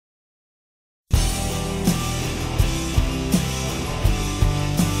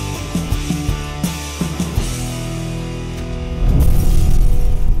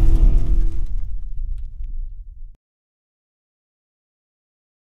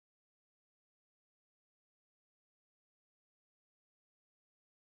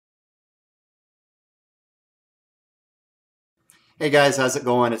Hey guys, how's it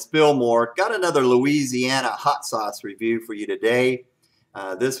going? It's Bill Moore. Got another Louisiana hot sauce review for you today.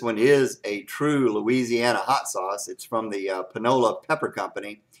 This one is a true Louisiana hot sauce. It's from the Panala Pepper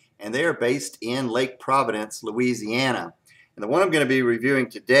Company, and they are based in Lake Providence, Louisiana. And the one I'm going to be reviewing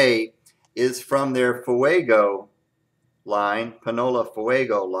today is from their Fuego line, Panola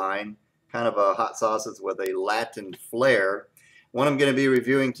Fuego line, kind of a hot sauces with a Latin flair. One I'm going to be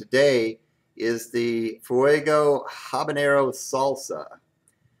reviewing today is the Fuego Habanero Salsa.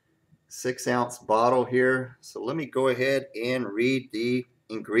 6-ounce bottle here. So let me go ahead and read the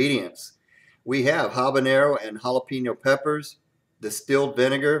ingredients. We have habanero and jalapeno peppers, distilled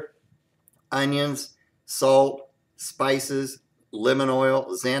vinegar, onions, salt, spices, lemon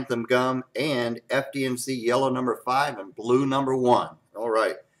oil, xanthan gum, and FD&C yellow number 5 and blue number 1. All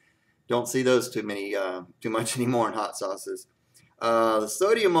right. Don't see those too much anymore in hot sauces. The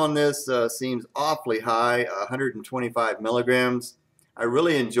sodium on this seems awfully high, 125 milligrams. I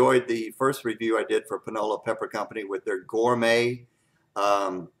really enjoyed the first review I did for Panala Pepper Company with their gourmet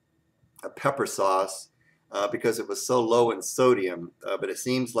pepper sauce because it was so low in sodium. But it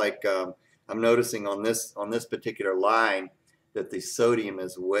seems like I'm noticing on this particular line that the sodium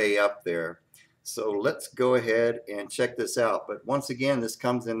is way up there. So let's go ahead and check this out. But once again, this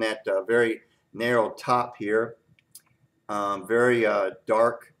comes in that very narrow top here. Very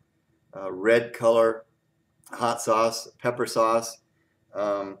dark red color hot sauce, pepper sauce.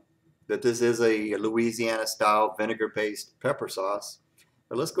 That this is a Louisiana style vinegar based pepper sauce.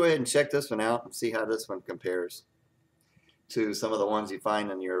 But let's go ahead and check this one out and see how this one compares to some of the ones you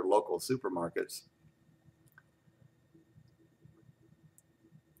find in your local supermarkets.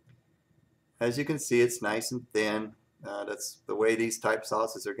 As you can see, it's nice and thin. That's the way these type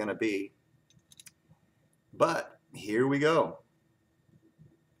sauces are going to be. But here we go.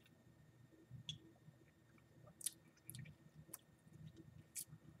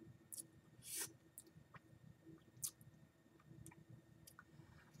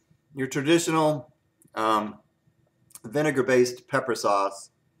 Your traditional vinegar-based pepper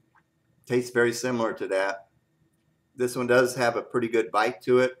sauce tastes very similar to that. This one does have a pretty good bite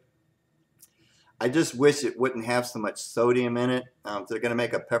to it. I just wish it wouldn't have so much sodium in it. If they're going to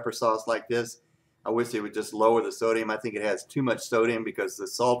make a pepper sauce like this, I wish they would just lower the sodium. I think it has too much sodium because the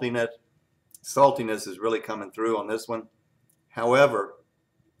saltiness is really coming through on this one. However,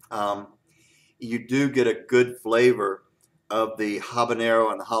 you do get a good flavor of the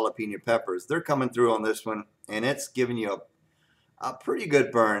habanero and the jalapeno peppers. They're coming through on this one, and it's giving you a pretty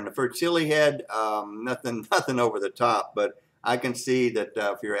good burn. For a chili head, nothing over the top, but I can see that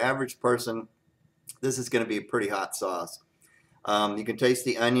for your average person, this is going to be a pretty hot sauce. You can taste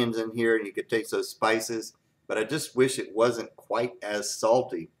the onions in here, and you can taste those spices, but I just wish it wasn't quite as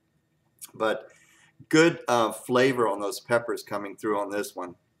salty. But good flavor on those peppers coming through on this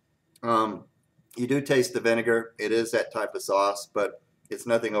one. You do taste the vinegar. It is that type of sauce, but it's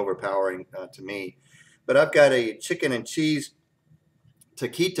nothing overpowering to me. But I've got a chicken and cheese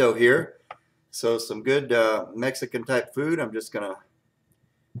taquito here, so some good Mexican type food. I'm just going to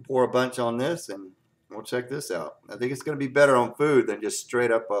pour a bunch on this, and we'll check this out. I think it's going to be better on food than just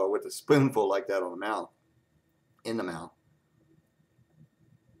straight up with a spoonful like that on the mouth, in the mouth.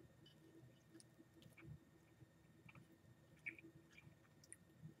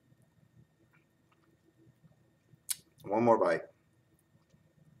 One more bite.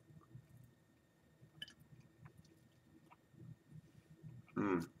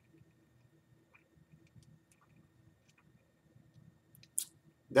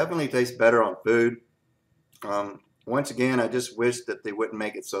 Definitely tastes better on food. Once again, I just wish that they wouldn't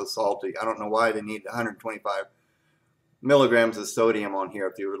make it so salty. I don't know why they need 125 milligrams of sodium on here.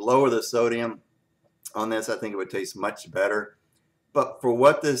 If you would lower the sodium on this, I think it would taste much better. But for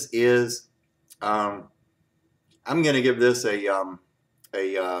what this is, I'm going to give this a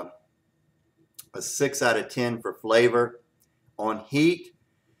 6 out of 10 for flavor. On heat,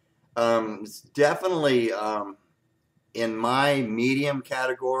 it's definitely in my medium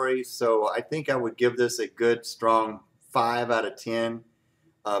category, so I think I would give this a good strong 5 out of 10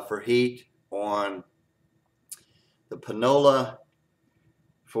 for heat on the Panola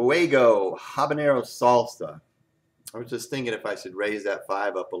Fuego Habanero Salsa. I was just thinking if I should raise that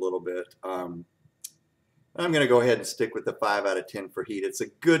 5 up a little bit. I'm going to go ahead and stick with the 5 out of 10 for heat. It's a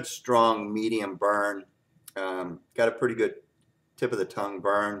good, strong, medium burn. Got a pretty good tip of the tongue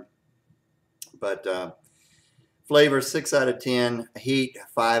burn. But flavor 6 out of 10, heat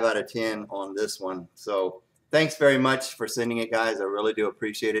 5 out of 10 on this one. So thanks very much for sending it, guys. I really do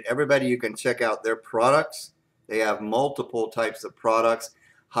appreciate it. Everybody, you can check out their products. They have multiple types of products.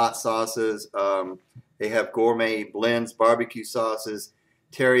 hot sauces. They have gourmet blends, barbecue sauces,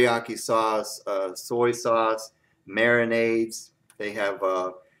 teriyaki sauce, soy sauce, marinades. They have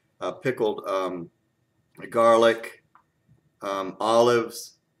pickled garlic,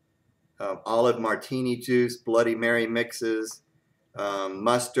 olives, olive martini juice, Bloody Mary mixes,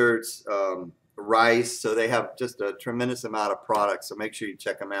 mustards, rice. So they have just a tremendous amount of products. So make sure you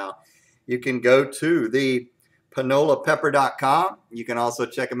check them out. You can go to the panolapepper.com. You can also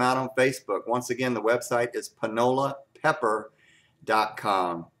check them out on Facebook. Once again, the website is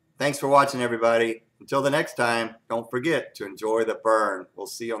panolapepper.com. Thanks for watching, everybody. Until the next time, don't forget to enjoy the burn. We'll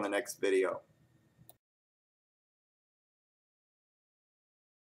see you on the next video.